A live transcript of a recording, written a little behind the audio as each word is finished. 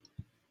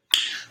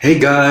Hey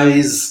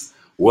guys,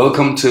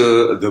 welcome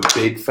to the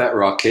Big Fat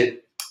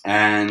Rocket,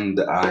 and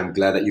I'm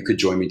glad that you could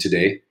join me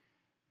today.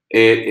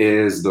 It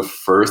is the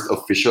first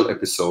official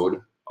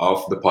episode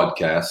of the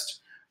podcast.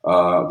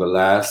 The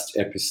last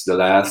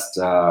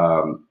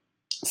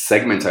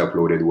segment I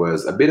uploaded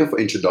was a bit of an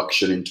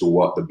introduction into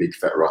what the Big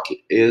Fat Rocket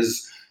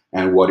is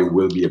and what it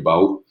will be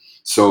about.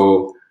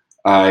 So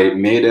I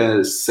made a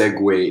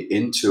segue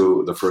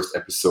into the first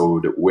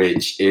episode,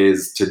 which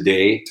is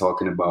today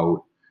talking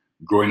about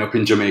growing up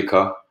in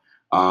Jamaica.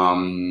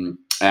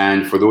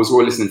 And for those who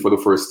are listening for the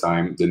first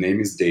time, the name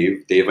is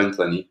Dave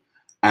Anthony,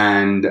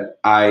 and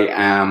I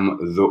am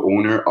the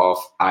owner of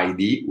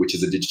ID, which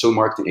is a digital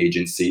marketing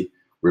agency.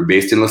 We're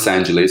based in Los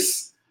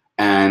Angeles,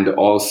 and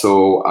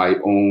also I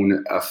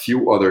own a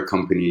few other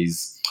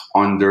companies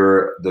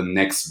under the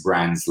Next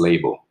Brands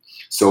label.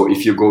 So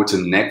if you go to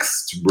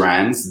Next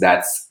Brands,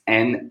 that's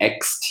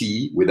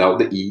NXT without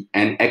the E,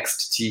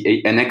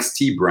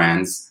 NXT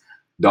Brands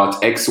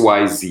dot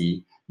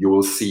XYZ, you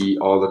will see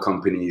all the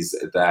companies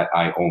that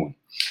I own.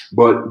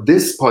 But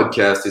this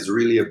podcast is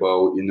really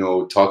about,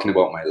 talking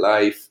about my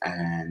life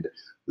and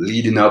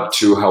leading up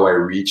to how I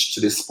reached to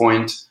this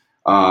point.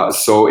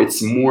 So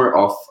it's more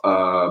of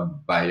a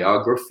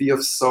biography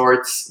of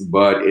sorts,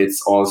 but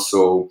it's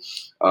also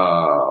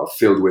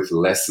filled with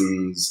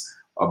lessons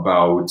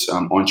about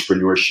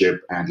entrepreneurship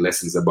and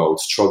lessons about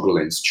struggle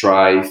and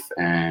strife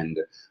and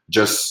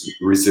just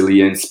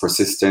resilience,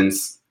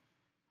 persistence.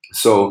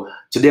 So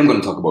today I'm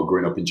going to talk about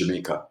growing up in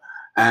Jamaica.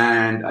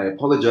 And I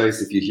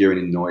apologize if you hear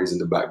any noise in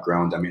the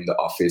background. I'm in the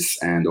office,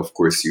 and of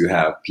course, you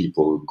have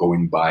people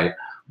going by.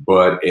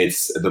 But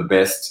it's the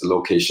best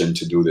location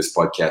to do this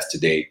podcast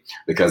today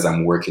because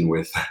I'm working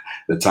with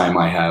the time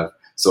I have.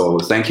 So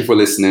thank you for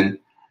listening.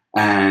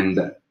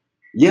 And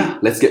yeah,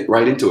 let's get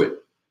right into it.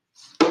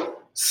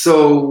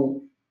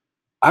 So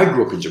I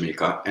grew up in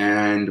Jamaica.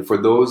 And for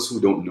those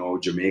who don't know,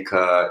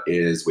 Jamaica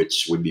is,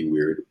 which would be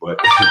weird, but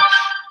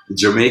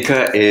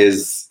Jamaica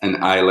is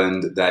an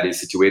island that is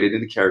situated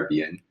in the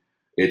Caribbean.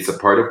 It's a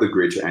part of the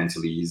Greater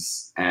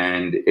Antilles,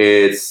 and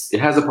it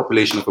has a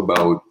population of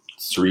about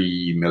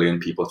 3 million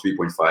people,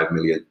 3.5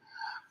 million.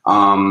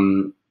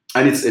 And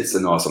it's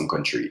an awesome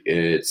country.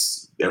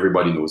 It's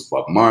everybody knows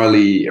Bob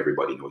Marley,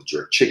 everybody knows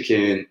jerk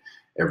chicken,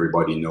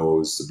 everybody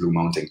knows Blue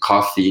Mountain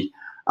Coffee,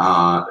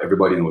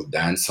 everybody knows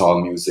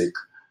dancehall music.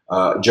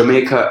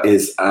 Jamaica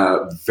is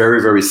a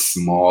very very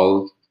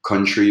small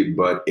country,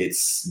 but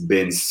it's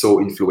been so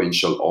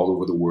influential all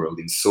over the world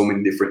in so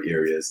many different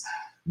areas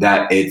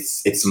that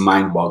it's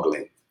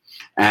mind-boggling.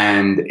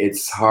 And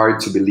it's hard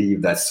to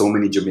believe that so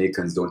many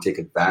Jamaicans don't take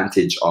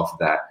advantage of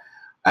that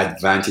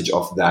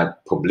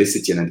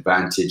publicity and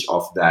advantage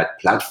of that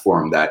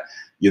platform that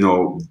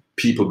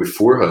people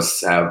before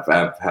us have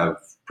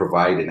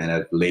provided and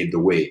have laid the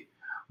way.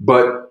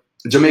 But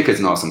Jamaica is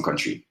an awesome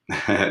country.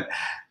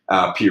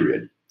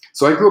 Period.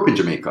 So I grew up in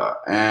Jamaica,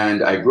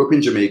 and I grew up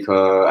in Jamaica.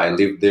 I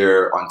lived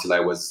there until I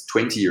was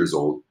 20 years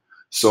old.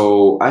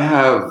 So I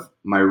have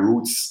my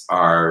roots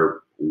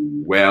are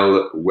I'm well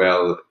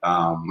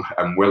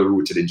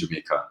rooted in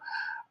Jamaica.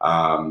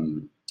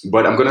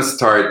 But I'm gonna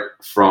start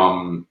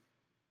from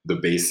the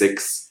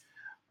basics,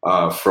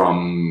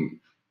 from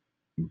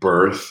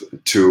birth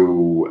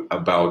to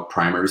about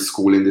primary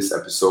school in this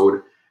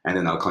episode, and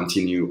then I'll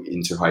continue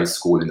into high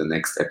school in the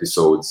next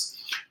episodes.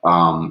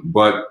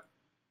 But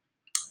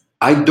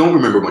I don't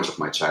remember much of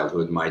my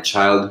childhood. My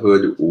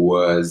childhood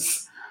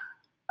was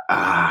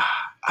uh,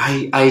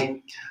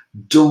 I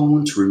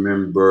don't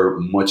remember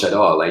much at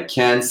all. I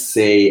can't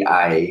say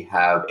I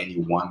have any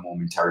one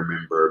moment I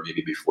remember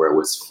maybe before I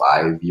was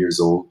 5 years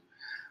old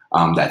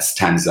that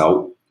stands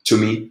out to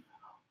me.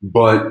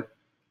 But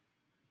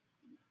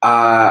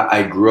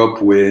I grew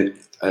up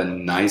with a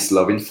nice,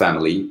 loving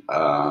family.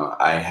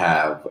 I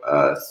have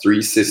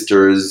three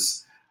sisters.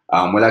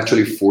 Well,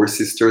 actually, four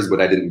sisters,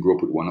 but I didn't grow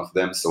up with one of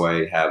them. So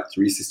I have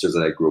three sisters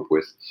that I grew up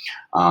with,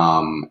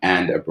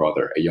 and a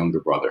brother, a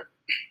younger brother.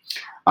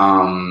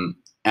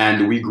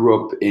 And we grew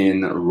up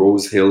in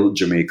Rose Hill,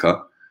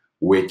 Jamaica,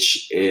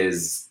 which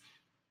is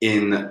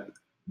in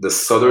the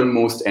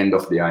southernmost end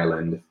of the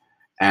island,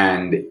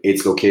 and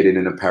it's located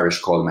in a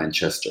parish called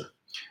Manchester.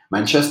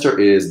 Manchester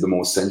is the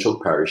most central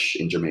parish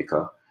in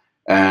Jamaica,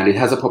 and it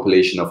has a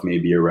population of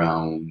maybe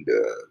around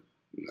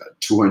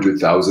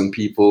 200,000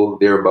 people,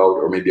 thereabout,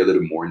 or maybe a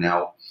little more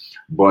now.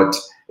 But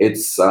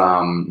it's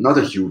not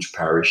a huge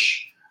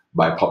parish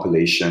by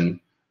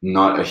population,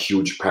 not a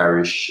huge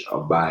parish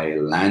by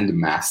land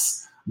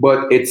mass,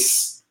 but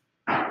it's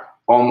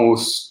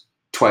almost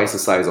twice the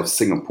size of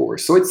Singapore.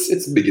 So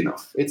it's big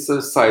enough. It's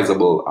a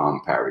sizable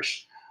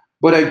parish.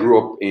 But I grew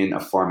up in a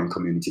farming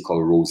community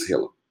called Rose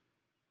Hill.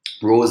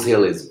 Rose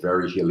Hill is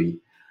very hilly.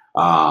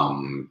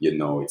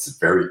 It's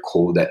very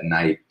cold at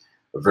night,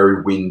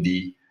 very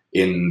windy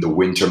in the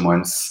winter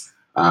months.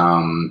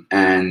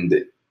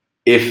 And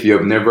if you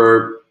have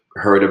never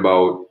heard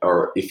about,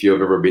 or if you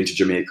have ever been to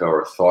Jamaica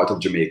or thought of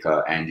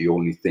Jamaica and you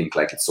only think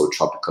like it's so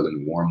tropical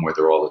and warm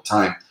weather all the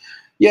time,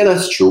 yeah,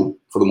 that's true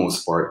for the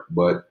most part.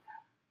 But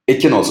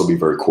it can also be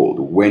very cold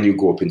when you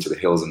go up into the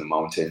hills and the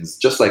mountains,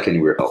 just like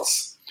anywhere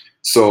else.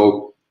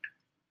 So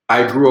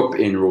I grew up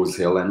in Rose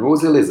Hill, and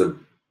Rose Hill is a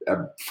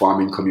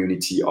farming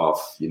community of,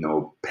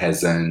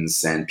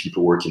 peasants and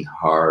people working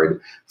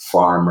hard,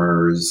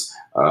 farmers,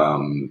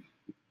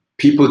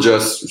 people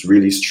just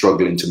really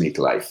struggling to make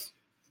life.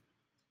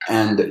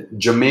 And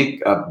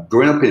Jamaica,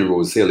 growing up in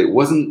Rose Hill, it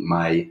wasn't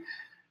my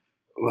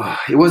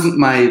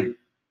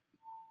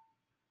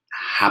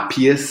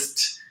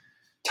happiest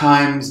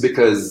times,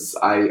 because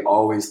I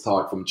always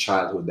thought from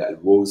childhood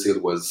that Rose Hill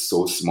was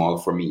so small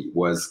for me.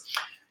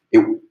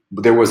 It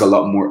there was a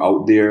lot more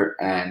out there,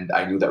 and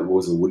I knew that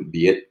Rose Hill wouldn't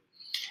be it.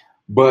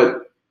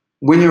 But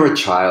when you're a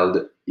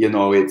child,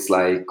 it's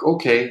like,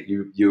 okay,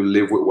 you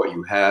live with what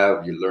you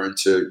have, you learn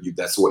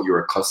that's what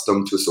you're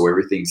accustomed to, so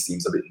everything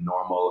seems a bit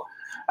normal.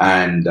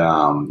 And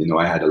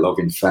I had a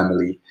loving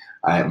family.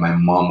 My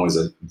mom was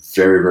a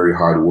very, very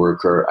hard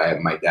worker.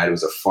 My dad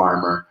was a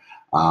farmer.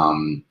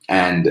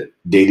 And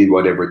they did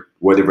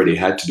whatever they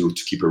had to do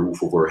to keep a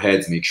roof over our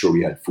heads, make sure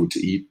we had food to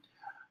eat,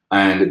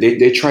 and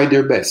they tried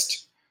their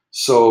best.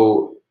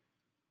 So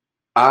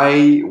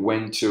I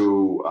went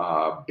to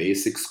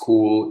basic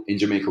school in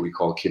Jamaica. We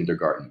call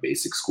kindergarten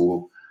basic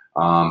school.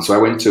 So I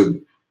went to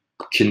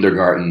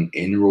kindergarten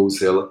in Rose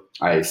Hill.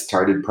 I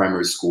started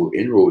primary school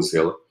in Rose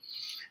Hill,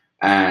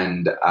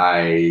 and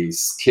I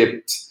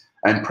skipped.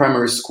 And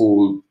primary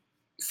school,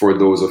 for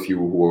those of you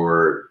who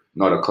are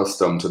not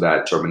accustomed to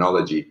that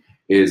terminology,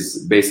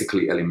 is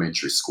basically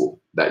elementary school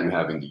that you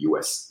have in the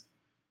US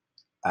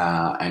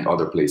and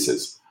other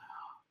places.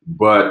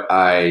 But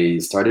I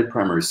started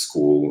primary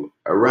school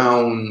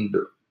around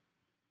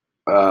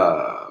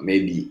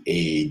maybe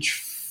age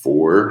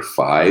 4,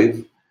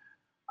 5,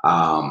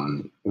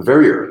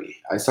 very early.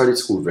 I started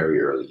school very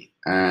early,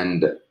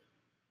 and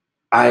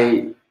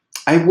I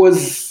I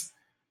was,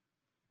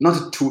 not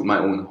to toot my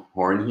own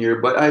horn here,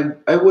 but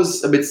I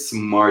was a bit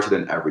smarter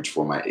than average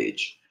for my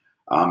age.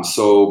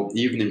 So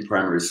even in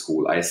primary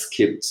school, I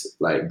skipped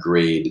like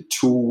grade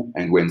 2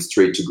 and went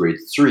straight to grade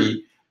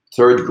 3,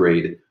 third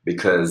grade,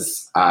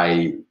 because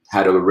I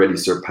had already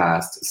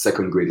surpassed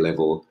second grade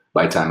level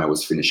by the time I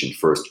was finishing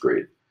first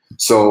grade.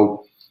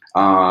 So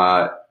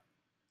uh,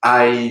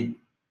 I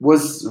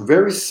was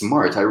very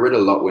smart. I read a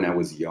lot when I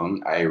was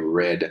young. I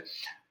read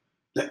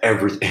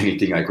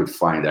anything I could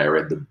find. I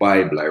read the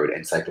Bible, I read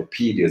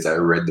encyclopedias, I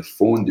read the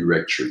phone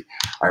directory.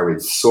 I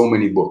read so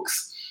many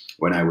books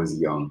when I was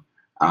young.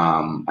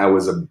 I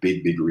was a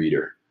big, big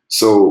reader.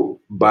 So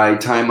by the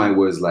time I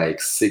was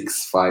like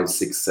 6, 5,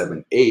 6,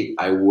 7, 8,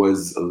 I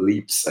was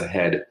leaps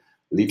ahead,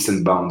 leaps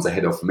and bounds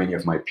ahead of many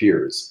of my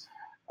peers.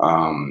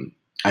 Um,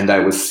 and I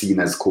was seen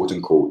as quote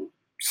unquote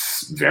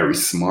very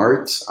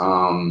smart.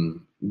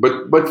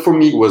 But for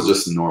me, it was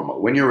just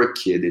normal. When you're a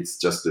kid, it's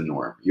just the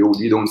norm.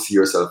 You don't see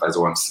yourself as,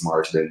 oh, I'm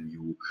smarter than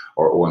you,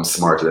 or oh, I'm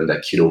smarter than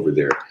that kid over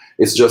there.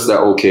 It's just that,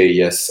 okay,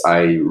 yes,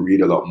 I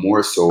read a lot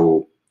more,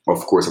 so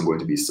of course I'm going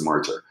to be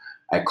smarter.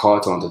 I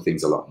caught on to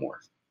things a lot more,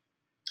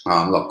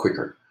 a lot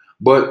quicker.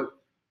 But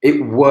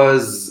it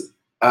was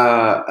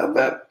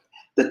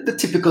the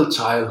typical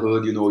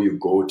childhood. You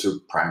go to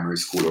primary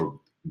school or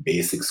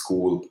basic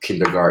school,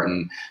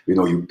 kindergarten.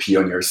 You pee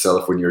on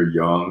yourself when you're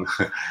young.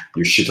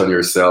 You shit on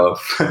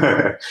yourself.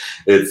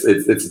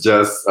 It's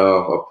just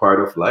a part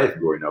of life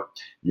growing up.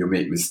 You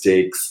make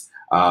mistakes.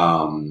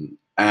 And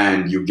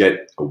you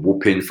get a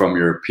whooping from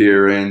your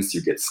parents,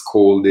 you get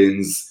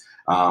scoldings.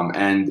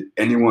 And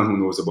anyone who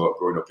knows about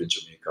growing up in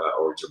Jamaica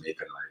or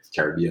Jamaican life,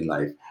 Caribbean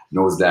life,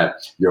 knows that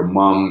your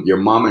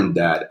mom and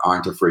dad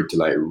aren't afraid to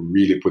like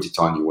really put it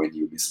on you when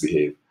you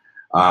misbehave.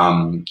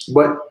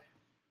 But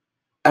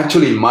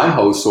actually, in my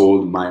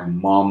household, my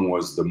mom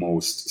was the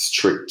most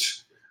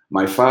strict.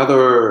 My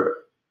father,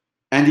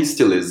 and he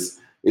still is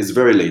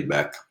very laid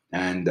back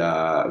and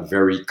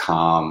very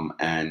calm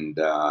and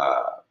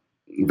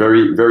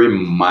very, very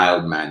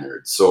mild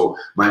mannered. So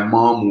my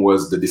mom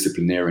was the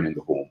disciplinarian in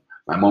the home.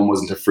 My mom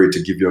wasn't afraid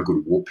to give you a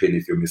good whooping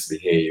if you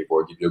misbehave,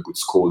 or give you a good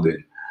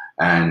scolding.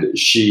 And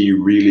she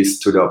really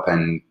stood up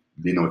and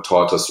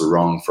taught us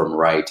wrong from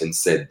right, and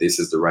said, this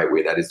is the right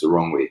way, that is the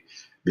wrong way.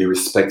 Be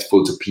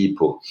respectful to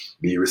people,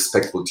 be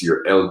respectful to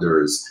your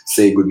elders,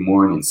 say good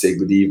morning, say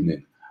good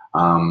evening.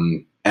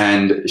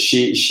 And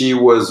she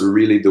was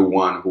really the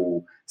one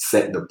who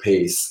set the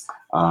pace,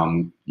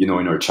 in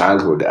her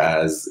childhood,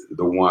 as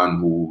the one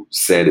who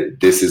said,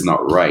 this is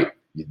not right,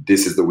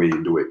 this is the way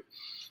you do it.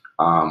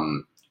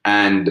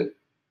 And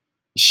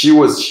she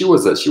was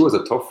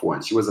a tough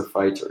one. She was a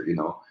fighter.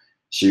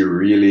 She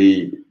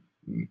really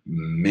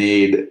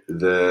made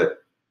the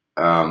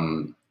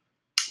um,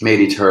 made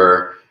it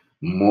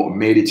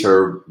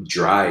her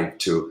drive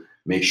to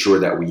make sure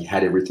that we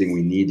had everything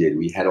we needed.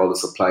 We had all the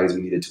supplies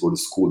we needed to go to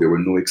school. There were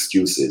no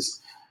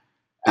excuses,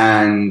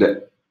 and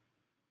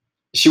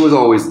she was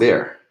always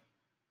there.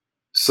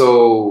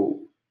 So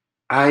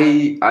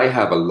I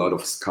have a lot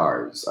of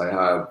scars. I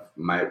have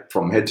my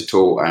from head to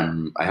toe.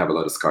 I have a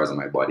lot of scars on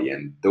my body,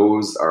 and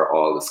those are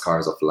all the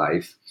scars of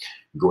life.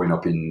 Growing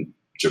up in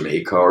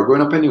Jamaica or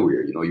growing up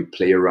anywhere. You know, you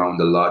play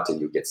around a lot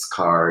and you get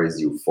scars,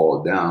 you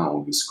fall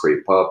down, you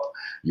scrape up,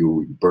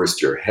 you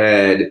burst your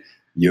head.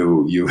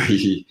 You,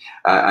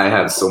 I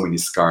have so many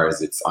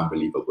scars, it's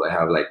unbelievable. I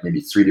have like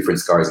maybe three different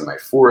scars on my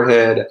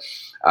forehead.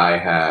 I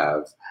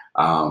have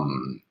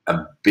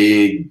a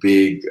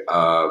big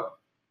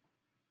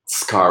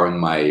scar on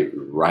my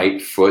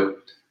right foot,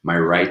 my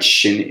right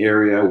shin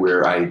area,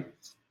 where I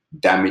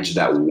damaged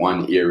that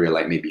one area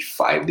like maybe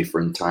five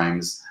different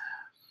times.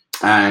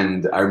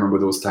 And I remember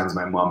those times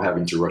my mom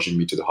having to rushing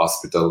me to the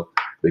hospital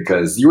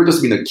because you were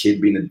just being a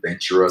kid, being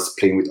adventurous,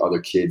 playing with other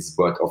kids.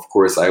 But of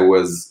course, I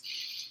was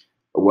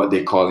what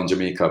they call in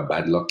Jamaica a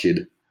bad luck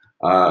kid.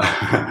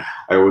 I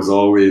was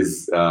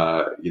always,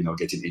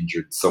 getting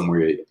injured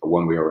somewhere,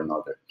 one way or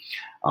another.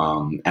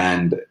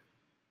 And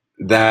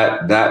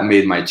that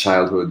made my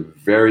childhood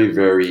very,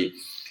 very.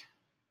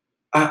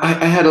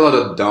 I had a lot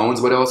of downs,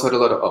 but I also had a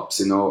lot of ups,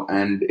 and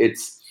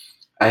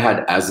I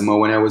had asthma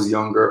when I was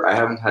younger. I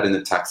haven't had an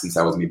attack since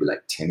I was maybe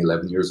like 10,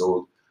 11 years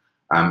old.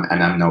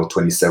 And I'm now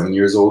 27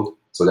 years old,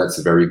 so that's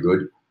very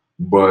good.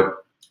 But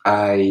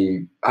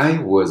I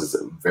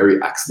was very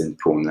accident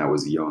prone when I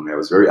was young. I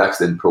was very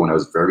accident prone. I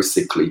was very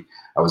sickly.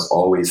 I was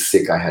always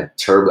sick. I had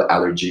terrible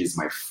allergies.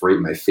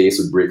 My face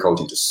would break out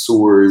into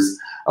sores.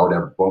 I would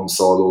have bumps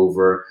all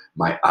over.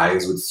 My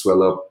eyes would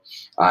swell up.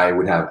 I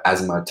would have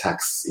asthma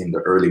attacks in the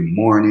early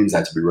mornings. I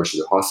had to be rushed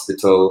to the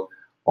hospital.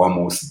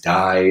 Almost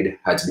died.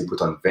 Had to be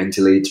put on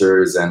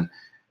ventilators, and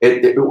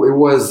it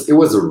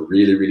was a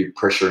really really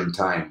pressuring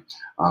time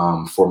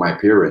for my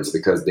parents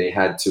because they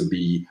had to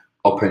be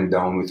up and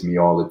down with me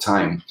all the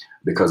time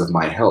because of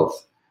my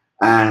health.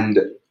 And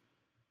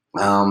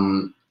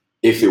um,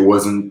 if it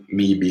wasn't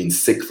me being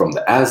sick from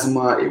the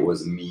asthma, it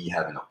was me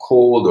having a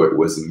cold, or it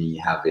was me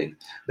having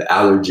the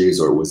allergies,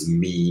 or it was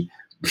me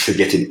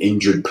getting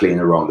injured playing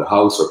around the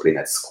house or playing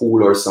at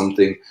school or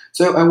something.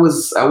 So I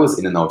was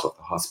in and out of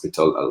the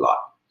hospital a lot.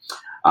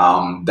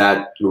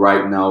 That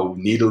right now,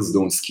 needles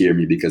don't scare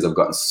me because I've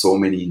gotten so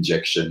many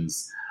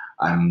injections.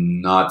 I'm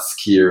not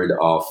scared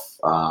of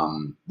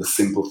the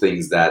simple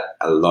things that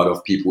a lot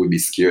of people would be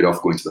scared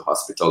of, going to the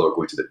hospital or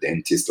going to the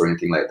dentist or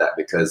anything like that,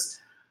 because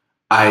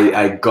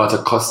I got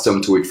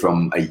accustomed to it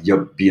from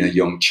being a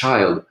young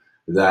child,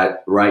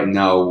 that right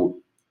now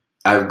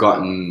I've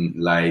gotten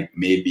like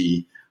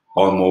maybe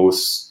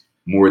almost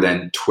more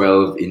than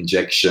 12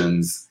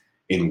 injections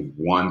in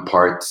one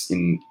part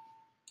in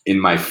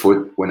my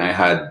foot. When I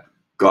had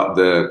got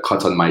the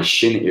cut on my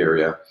shin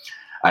area,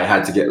 I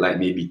had to get like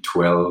maybe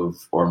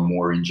 12 or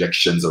more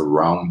injections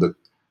around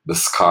the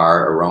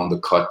scar, around the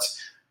cut,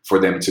 for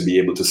them to be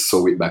able to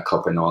sew it back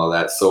up and all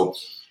that. So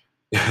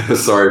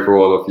sorry for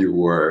all of you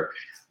who are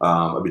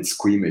a bit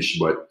squeamish,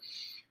 but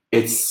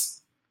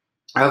it's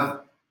I've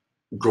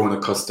grown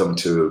accustomed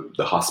to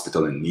the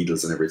hospital and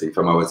needles and everything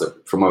from I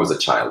was a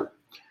child.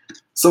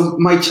 So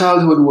my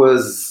childhood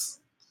was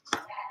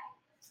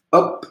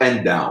up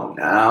and down.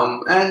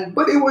 And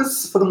but it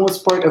was for the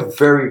most part a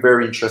very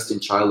very interesting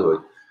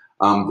childhood.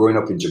 Growing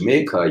up in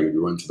Jamaica, you'd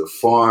run to the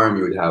farm.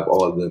 You would have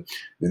all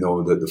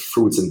the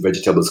fruits and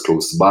vegetables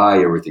close by.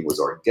 Everything was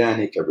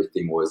organic.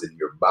 Everything was in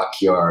your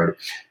backyard.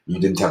 You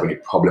didn't have any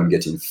problem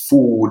getting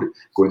food.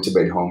 Going to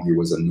bed hungry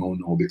was a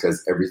no-no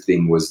because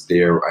everything was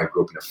there. I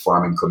grew up in a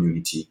farming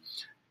community.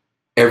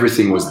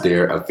 Everything was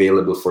there,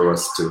 available for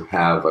us to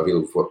have,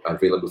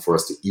 available for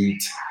us to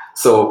eat.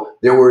 So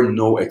there were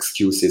no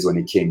excuses when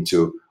it came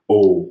to,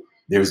 oh,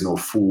 there's no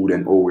food,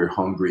 and oh, we're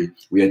hungry.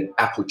 We had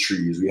apple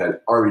trees, we had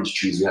orange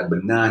trees, we had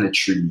banana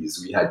trees,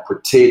 we had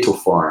potato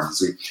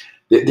farms.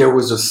 There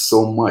was just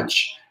so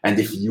much. And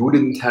if you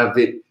didn't have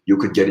it, you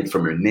could get it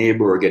from your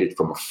neighbor or get it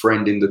from a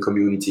friend in the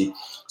community.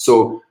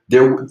 So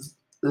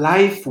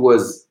life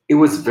was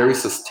very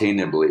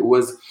sustainable. It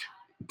was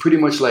pretty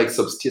much like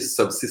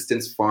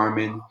subsistence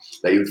farming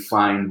that you'd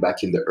find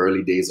back in the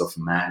early days of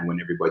man,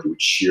 when everybody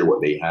would share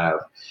what they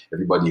have.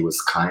 Everybody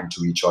was kind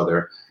to each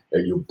other.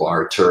 And you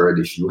bartered.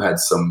 If you had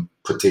some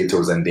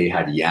potatoes and they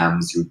had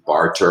yams, you'd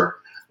barter.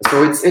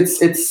 So it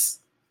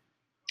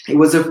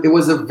was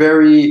a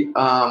very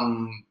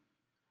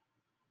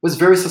was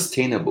very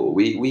sustainable.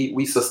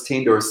 We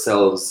sustained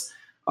ourselves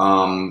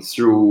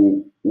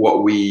through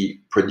what we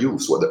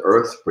produced, what the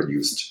earth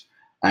produced,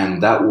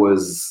 and that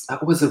was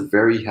a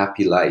very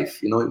happy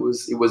life. It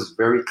was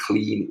very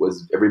clean. It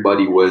was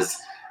Everybody was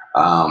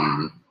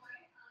um,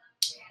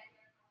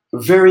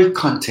 very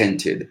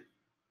contented.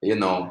 It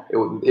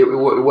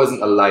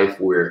wasn't a life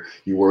where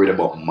you worried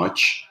about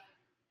much.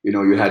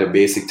 You had a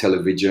basic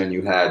television.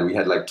 We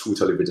had like two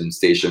television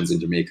stations in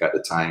Jamaica at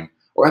the time,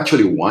 or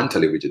actually one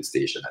television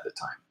station at the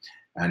time,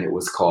 and it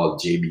was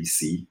called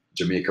JBC,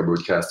 Jamaica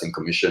Broadcasting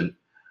Commission.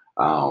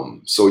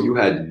 So you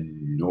had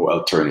no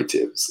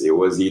alternatives. It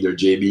was either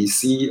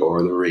JBC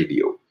or the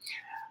radio,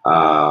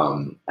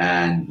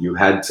 and you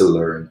had to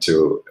learn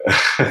to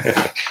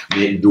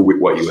make do with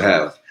what you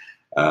have.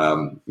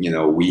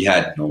 We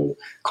had no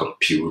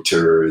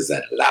computers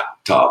and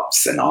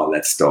laptops and all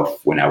that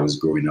stuff when I was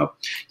growing up.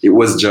 It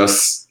was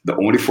just the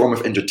only form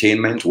of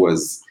entertainment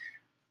was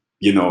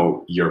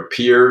your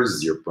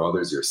peers, your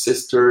brothers, your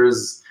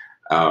sisters,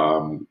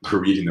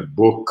 reading a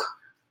book.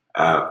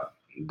 Uh,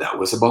 that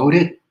was about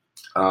it.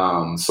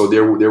 So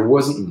there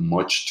wasn't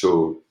much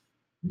to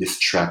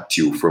distract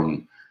you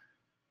from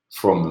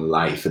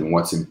life and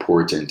what's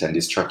important, and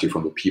distract you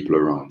from the people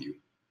around you.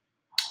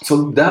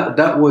 So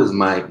that was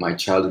my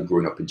childhood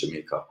growing up in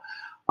Jamaica.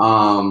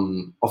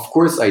 Of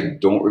course, I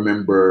don't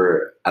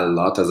remember a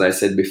lot, as I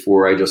said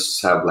before. I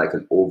just have like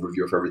an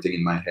overview of everything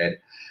in my head,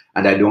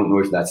 and I don't know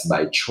if that's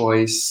by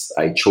choice.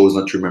 I chose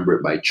not to remember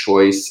it by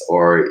choice,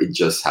 or it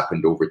just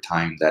happened over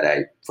time that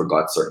I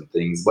forgot certain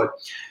things. But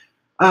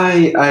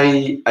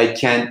I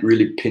can't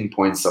really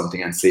pinpoint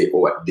something and say,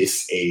 oh, at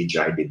this age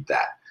I did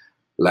that.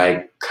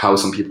 Like how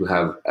some people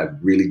have a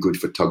really good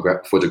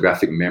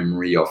photographic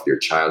memory of their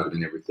childhood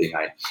and everything.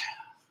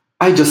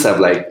 I just have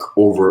like an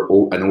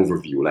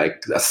overview,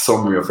 like a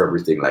summary of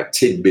everything, like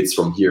tidbits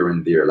from here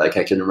and there. Like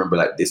I can remember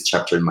like this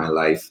chapter in my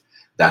life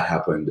that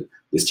happened,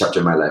 this chapter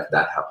in my life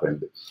that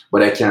happened.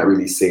 But I can't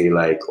really say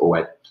like, oh,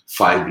 at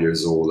 5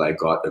 years old I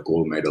got a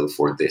gold medal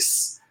for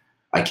this.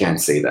 I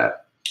can't say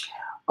that.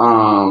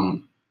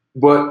 Um,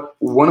 but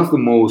one of the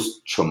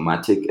most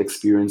traumatic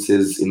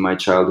experiences in my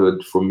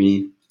childhood for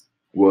me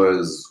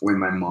was when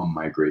my mom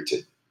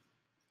migrated.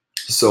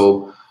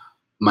 So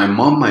my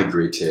mom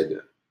migrated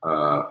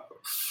uh,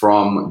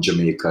 from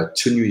Jamaica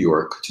to New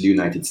York to the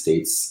United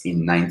States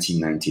in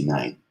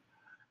 1999.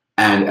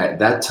 And at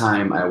that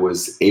time, I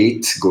was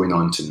 8, going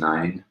on to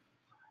 9.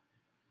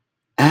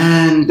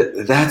 And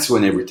that's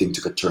when everything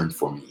took a turn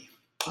for me.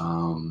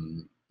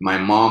 My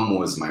mom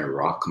was my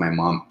rock. My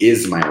mom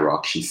is my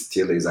rock. She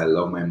still is. I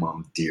love my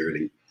mom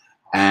dearly.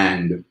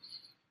 And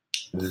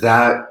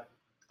that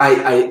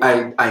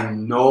I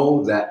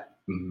know that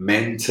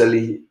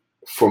mentally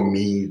for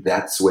me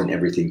that's when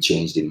everything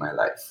changed in my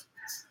life.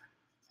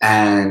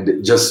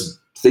 And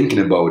just thinking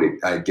about it,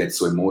 I get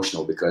so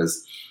emotional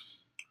because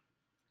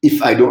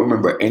if I don't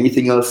remember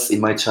anything else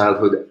in my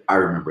childhood, I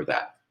remember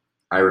that.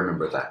 I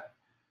remember that.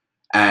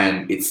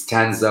 And it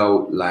stands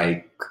out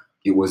like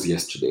it was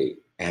yesterday.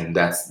 And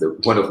that's the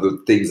one of the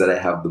things that I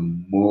have the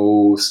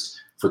most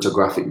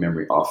photographic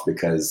memory of,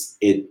 because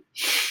it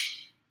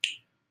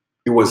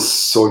was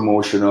so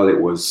emotional,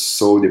 it was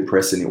so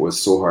depressing, it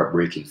was so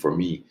heartbreaking for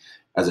me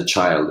as a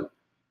child,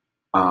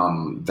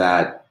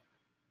 that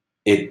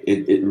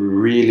it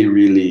really,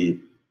 really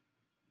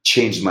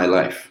changed my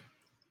life.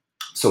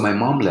 So my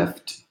mom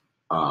left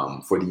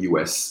for the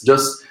US,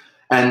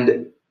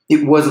 and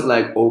it wasn't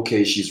like,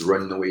 okay, she's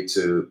running away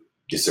to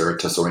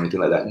desert us or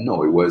anything like that.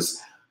 No, it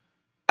was,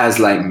 as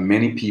like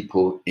many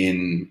people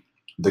in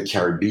the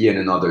Caribbean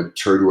and other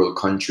third world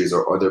countries,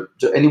 or other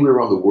anywhere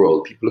around the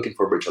world, people looking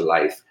for a better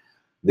life,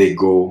 they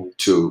go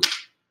to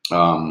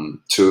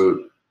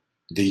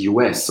the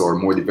US or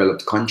more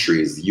developed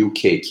countries,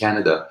 UK,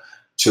 Canada,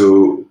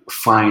 to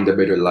find a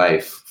better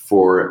life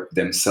for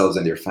themselves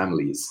and their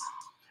families.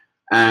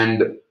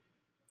 And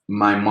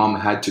my mom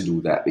had to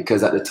do that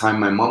because at the time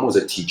my mom was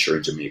a teacher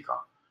in Jamaica,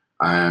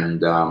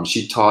 and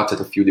she taught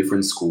at a few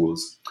different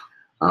schools.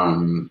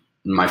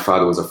 My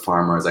father was a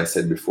farmer, as I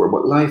said before,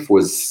 but life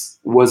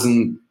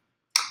wasn't.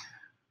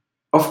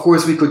 Of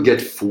course, we could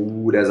get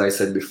food, as I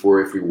said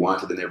before, if we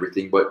wanted and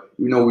everything, but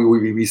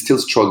we still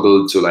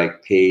struggled to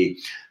like pay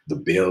the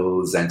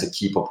bills and to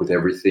keep up with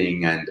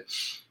everything, and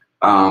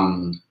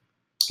um,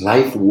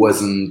 life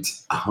wasn't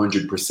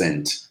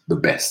 100% the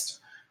best.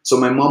 So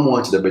my mom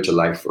wanted a better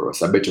life for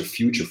us, a better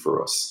future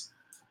for us.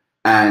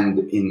 And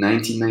in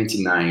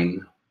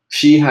 1999,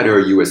 she had her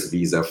US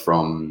visa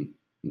from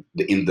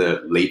in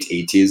the late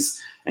 80s,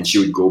 and she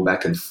would go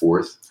back and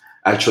forth.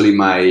 Actually,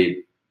 my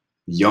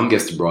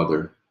youngest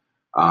brother,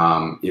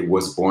 it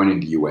was born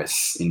in the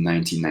US in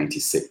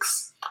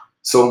 1996.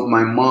 So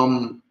my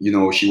mom,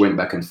 she went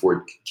back and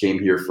forth, came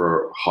here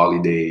for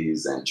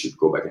holidays, and she'd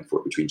go back and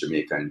forth between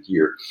Jamaica and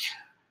here.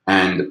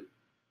 And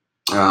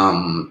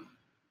um,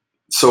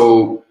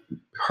 so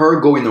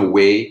her going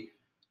away,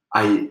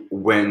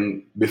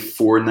 when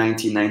before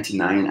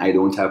 1999, I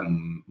don't have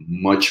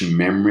much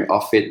memory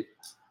of it,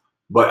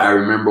 but I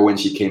remember when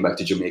she came back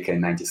to Jamaica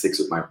in '96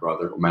 with my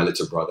brother, my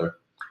little brother.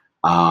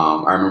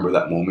 I remember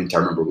that moment. I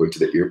remember going to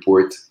the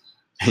airport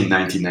in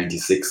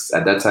 1996.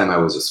 At that time, I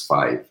was just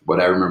 5, but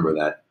I remember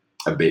that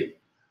a bit.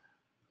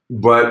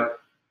 But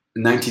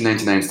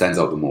 1999 stands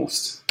out the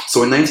most.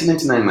 So in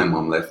 1999, my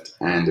mom left,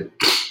 and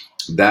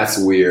that's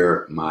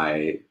where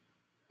my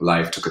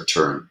life took a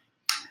turn.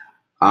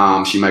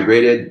 She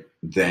migrated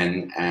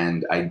then,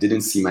 and I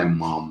didn't see my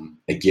mom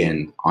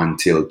again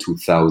until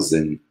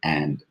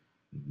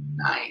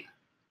 2009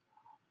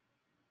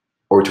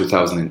 or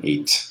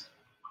 2008,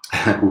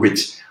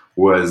 which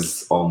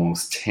was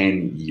almost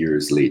 10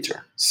 years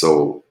later.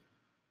 So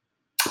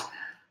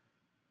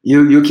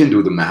you can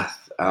do the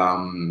math.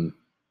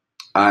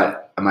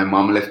 My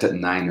mom left at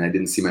 9, and I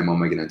didn't see my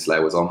mom again until I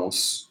was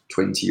almost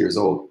 20 years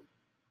old,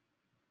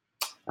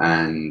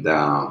 and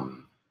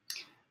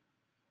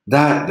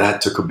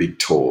that took a big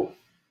toll.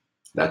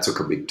 That took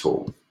a big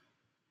toll.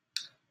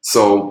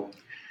 So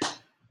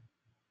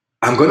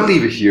I'm gonna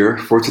leave it here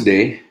for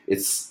today.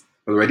 It's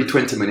Already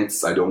 20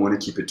 minutes. I don't want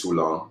to keep it too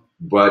long,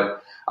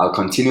 but I'll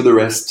continue the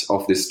rest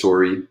of this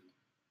story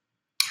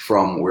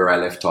from where I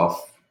left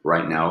off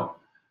right now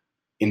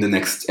in the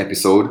next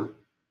episode.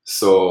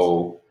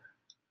 So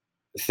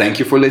thank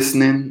you for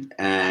listening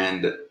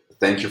and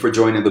thank you for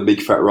joining the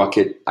Big Fat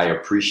Rocket. I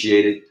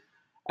appreciate it.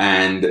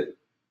 And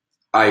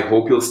I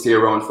hope you'll stay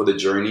around for the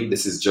journey.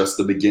 This is just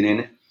the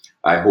beginning.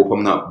 I hope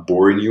I'm not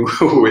boring you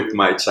with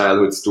my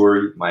childhood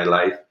story, my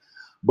life.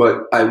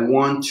 But I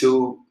want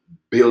to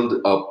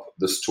build up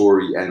the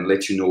story and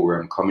let you know where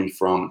I'm coming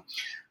from,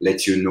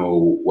 let you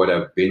know what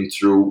I've been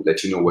through,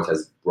 let you know what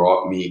has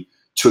brought me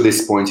to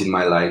this point in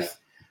my life,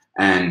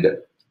 and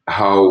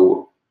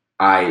how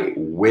I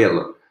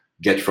will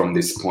get from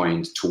this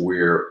point to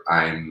where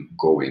I'm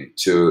going,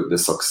 to the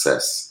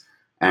success,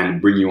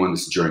 and bring you on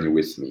this journey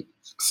with me.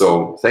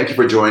 So, thank you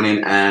for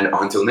joining, and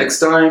until next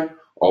time,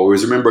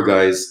 always remember,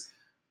 guys,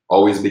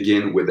 always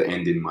begin with the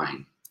end in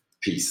mind.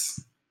 Peace.